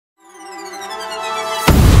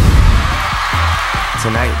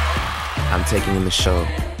Tonight, I'm taking in the show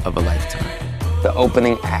of a lifetime. The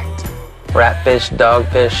opening act. Ratfish,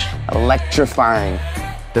 dogfish, electrifying.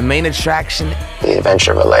 The main attraction, The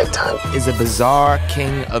adventure of a lifetime. is a bizarre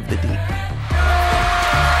king of the deep.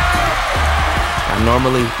 Now,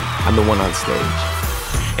 normally, I'm the one on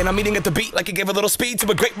stage. And I'm eating at the beat like it gave a little speed to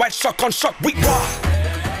a great white shark on shark week.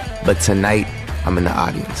 But tonight, I'm in the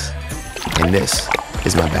audience. And this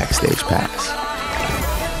is my backstage pass.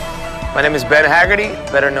 My name is Ben Haggerty,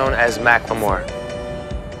 better known as Macklemore.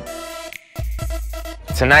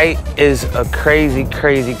 Tonight is a crazy,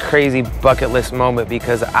 crazy, crazy bucket list moment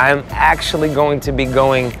because I'm actually going to be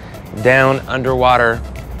going down underwater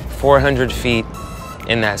 400 feet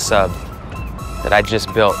in that sub that I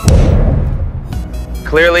just built.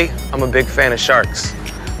 Clearly, I'm a big fan of sharks,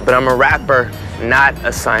 but I'm a rapper, not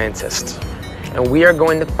a scientist. And we are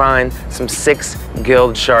going to find some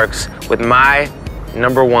 6-gilled sharks with my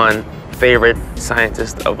 #1 favorite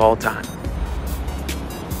scientist of all time.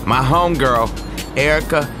 My homegirl,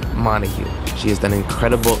 Erica Montague. She has done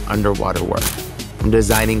incredible underwater work. From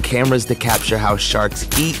designing cameras to capture how sharks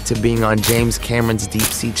eat to being on James Cameron's Deep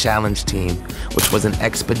Sea Challenge team, which was an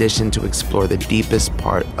expedition to explore the deepest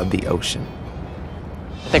part of the ocean.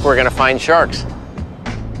 I think we're gonna find sharks.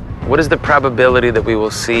 What is the probability that we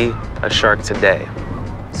will see a shark today?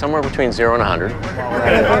 Somewhere between 0 and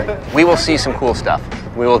 100. We will see some cool stuff.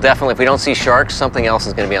 We will definitely, if we don't see sharks, something else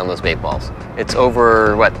is gonna be on those bait balls. It's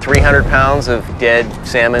over, what, 300 pounds of dead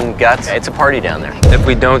salmon guts? It's a party down there. If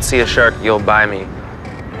we don't see a shark, you'll buy me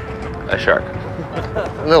a shark.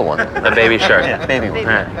 A little one. A baby shark. Yeah, baby one. All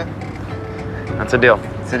right. That's a deal.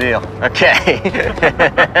 It's a deal. Okay.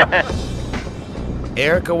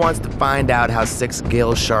 Erica wants to find out how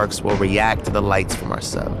 6-gill sharks will react to the lights from our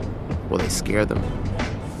sub. Will they scare them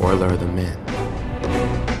or lure them in?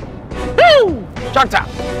 Woo! Shark top.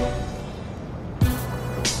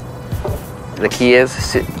 The key is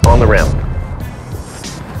sit on the rim.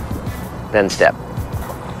 Then step.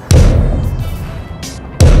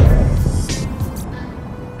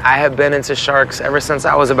 I have been into sharks ever since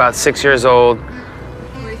I was about 6 years old.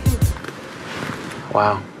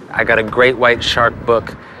 Wow. I got a great white shark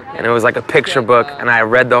book, and it was like a picture book, and I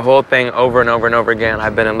read the whole thing over and over and over again.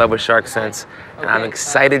 I've been in love with sharks since, and I'm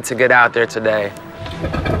excited to get out there today.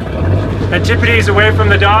 Antipodes away from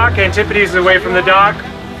the dock, Antipodes away from the dock.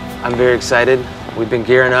 I'm very excited. We've been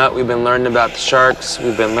gearing up, we've been learning about the sharks,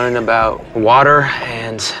 we've been learning about water,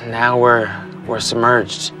 and now we're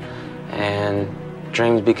submerged, and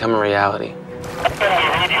dreams become a reality.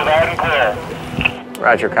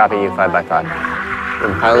 Roger, copy you, 5x5.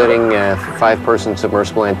 I'm piloting a 5-person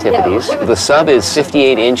submersible Antipodes. The sub is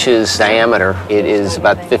 58 inches diameter. It is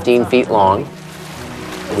about 15 feet long.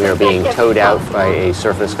 We are being towed out by a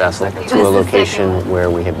surface vessel to a location where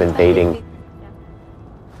we have been baiting.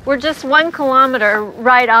 We're just 1 kilometer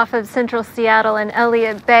right off of central Seattle in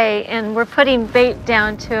Elliott Bay, and we're putting bait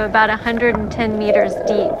down to about 110 meters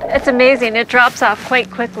deep. It's amazing. It drops off quite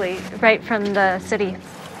quickly right from the city.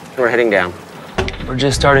 We're heading down. We're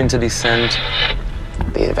just starting to descend.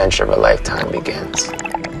 The adventure of a lifetime begins.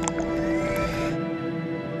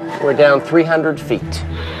 We're down 300 feet.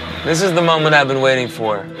 This is the moment I've been waiting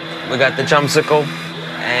for. We got the jumpsicle,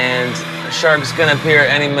 and a shark's gonna appear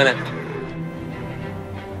any minute.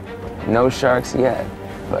 No sharks yet,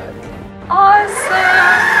 but... Awesome!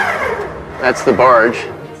 That's the barge.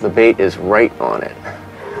 The bait is right on it.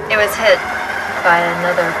 It was hit by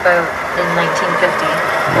another boat in 1950.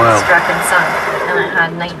 Wow. Struck and sunk, and it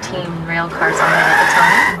had 19 rail cars on it at the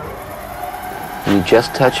time. We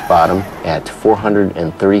just touched bottom at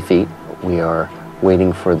 430 feet. We are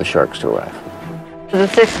waiting for the sharks to arrive. The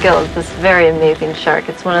 6-gill is this very amazing shark.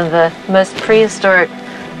 It's one of the most prehistoric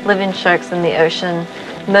living sharks in the ocean.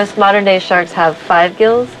 Most modern-day sharks have 5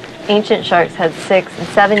 gills. Ancient sharks had 6 and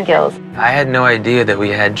 7 gills. I had no idea that we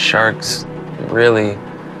had sharks really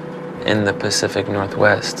in the Pacific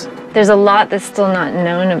Northwest. There's a lot that's still not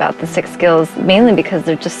known about the 6 gills, mainly because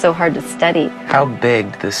they're just so hard to study. How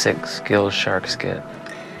big do the 6-gill sharks get?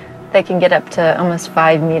 They can get up to almost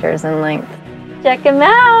 5 meters in length. Check them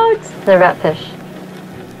out! They're ratfish.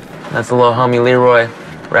 That's the little homie Leroy,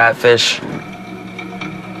 ratfish.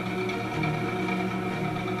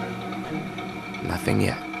 Nothing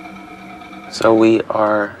yet. So we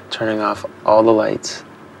are turning off all the lights,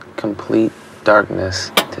 complete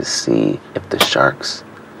darkness, to see if the sharks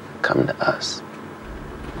come to us.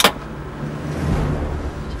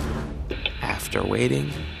 After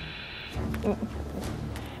waiting,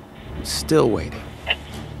 still waiting.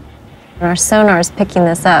 Our sonar is picking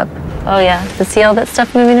this up. Oh yeah, to see all that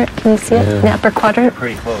stuff moving, can you see it in the upper quadrant?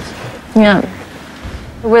 Pretty close. Yeah.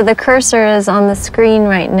 Where the cursor is on the screen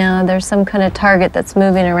right now, there's some kind of target that's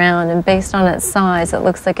moving around, and based on its size, it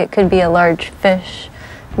looks like it could be a large fish,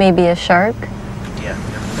 maybe a shark. Yeah,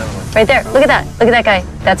 right there. Look at that. Look at that guy.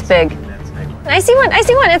 That's big. I see one. I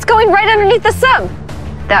see one. It's going right underneath the sub.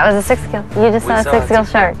 That was a 6 gill. You just saw a 6 gill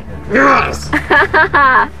shark. Yes!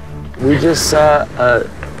 We just saw a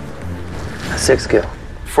 6 gill.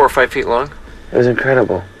 4 or 5 feet long. It was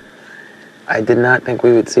incredible. I did not think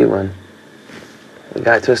we would see one. We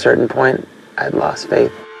got to a certain point, I'd lost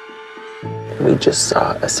faith. We just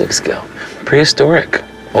saw a 6 gill. Prehistoric,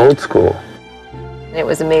 old school. It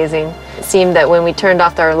was amazing. It seemed that when we turned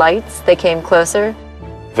off our lights, they came closer.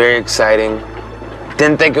 Very exciting.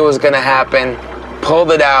 Didn't think it was gonna happen.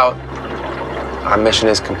 Pulled it out. Our mission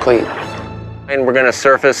is complete. And we're gonna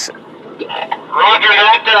surface. Roger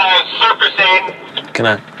that, surfacing. Can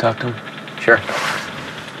I talk to him? Sure.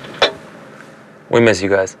 We miss you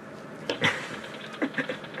guys.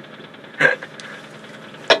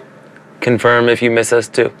 Confirm if you miss us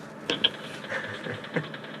too.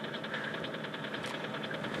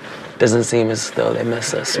 Doesn't seem as though they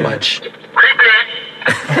miss us much.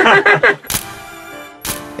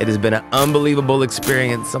 It has been an unbelievable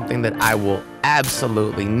experience, something that I will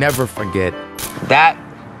absolutely never forget. That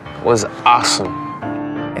was awesome.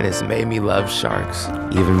 And it's made me love sharks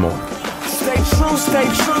even more. Stay true, stay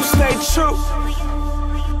true, stay true.